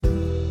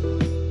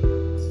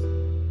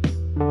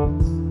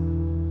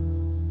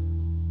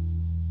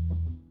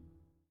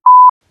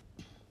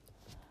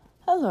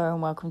Hello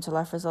and welcome to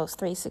Life Results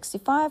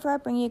 365, where I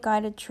bring you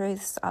guided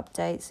truths,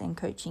 updates and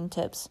coaching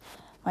tips.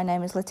 My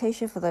name is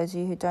Letitia. For those of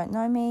you who don't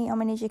know me,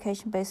 I'm an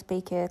education-based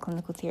speaker,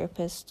 clinical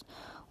therapist,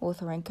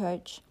 author and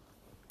coach.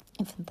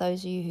 And for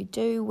those of you who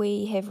do,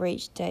 we have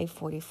reached day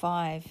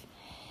 45.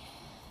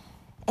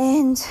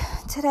 And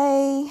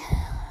today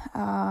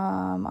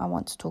I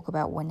want to talk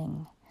about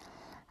winning.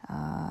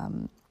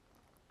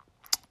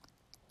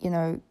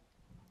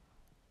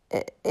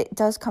 It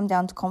does come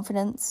down to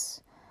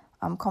confidence.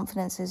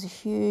 Confidence is a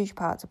huge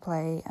part to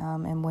play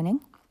in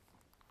winning.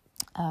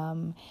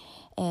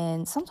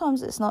 And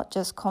sometimes it's not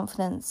just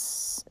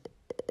confidence.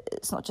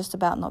 It's not just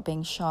about not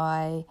being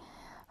shy.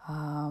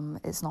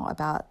 It's not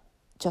about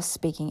just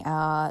speaking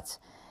out,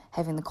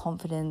 having the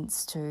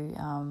confidence to,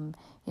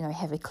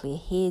 have a clear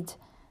head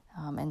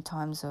in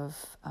times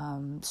of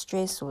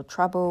stress or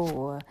trouble,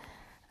 or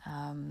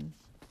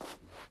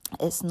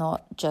it's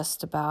not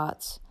just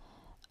about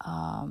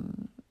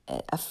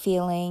a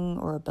feeling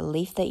or a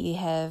belief that you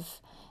have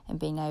and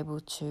being able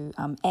to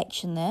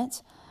action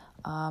that.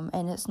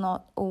 And it's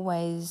not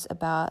always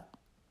about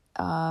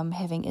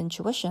having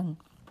intuition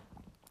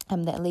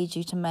that leads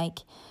you to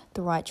make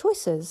the right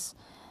choices.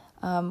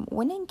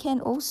 Winning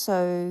can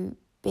also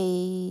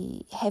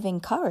be having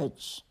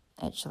courage,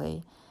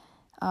 actually.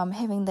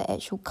 Having the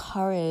actual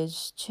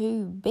courage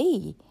to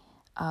be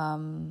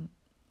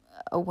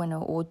a winner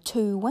or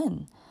to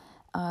win.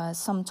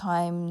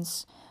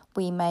 Sometimes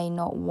we may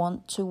not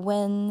want to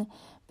win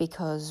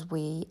because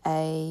we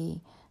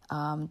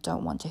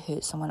don't want to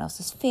hurt someone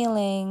else's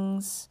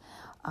feelings.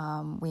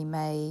 We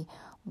may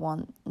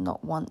want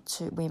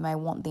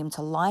them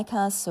to like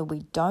us, so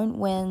we don't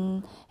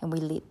win and we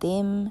let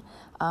them.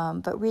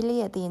 But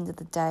really, at the end of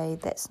the day,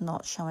 that's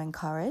not showing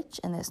courage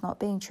and that's not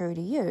being true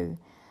to you.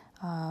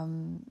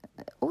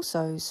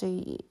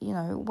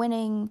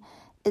 Winning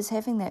is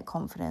having that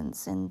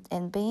confidence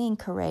and being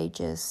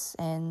courageous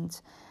and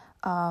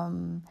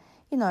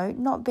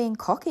not being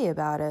cocky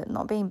about it,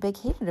 not being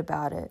big-headed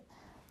about it.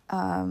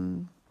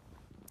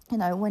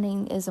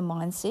 Winning is a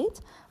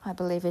mindset. I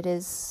believe it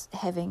is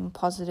having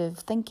positive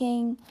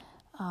thinking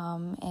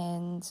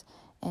and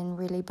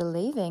really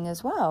believing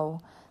as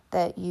well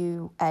that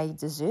you, A,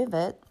 deserve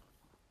it,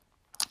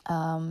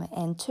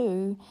 and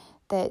two,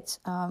 that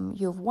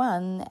you've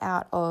won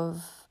out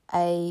of,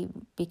 A,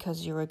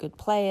 because you're a good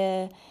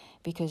player,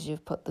 because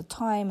you've put the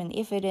time and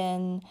effort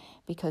in,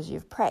 because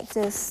you've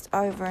practiced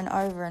over and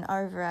over and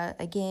over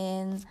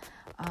again.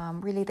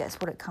 Really, that's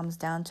what it comes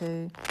down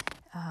to.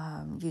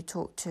 You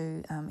talk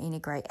to any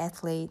great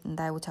athlete and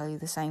they will tell you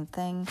the same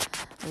thing.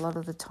 A lot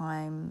of the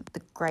time,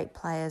 the great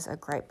players are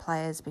great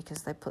players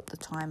because they put the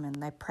time in,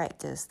 they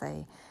practice,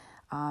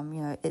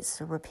 it's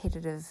a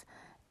repetitive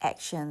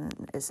action,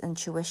 it's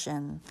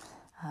intuition,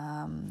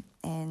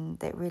 and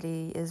that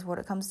really is what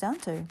it comes down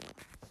to.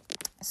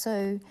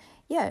 So,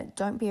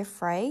 don't be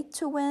afraid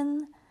to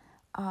win.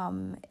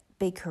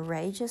 Be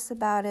courageous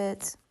about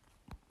it.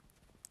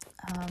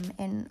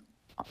 And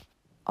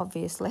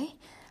obviously,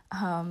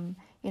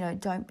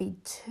 don't be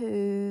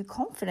too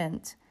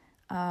confident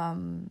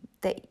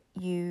that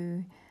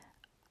you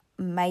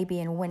may be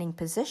in a winning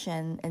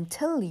position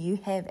until you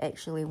have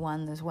actually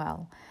won as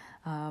well.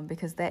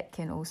 Because that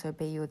can also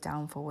be your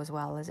downfall as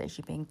well, as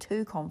actually being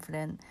too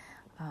confident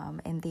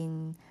and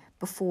then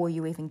before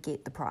you even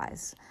get the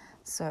prize.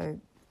 So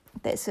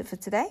that's it for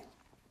today.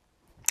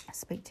 I'll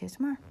speak to you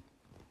tomorrow.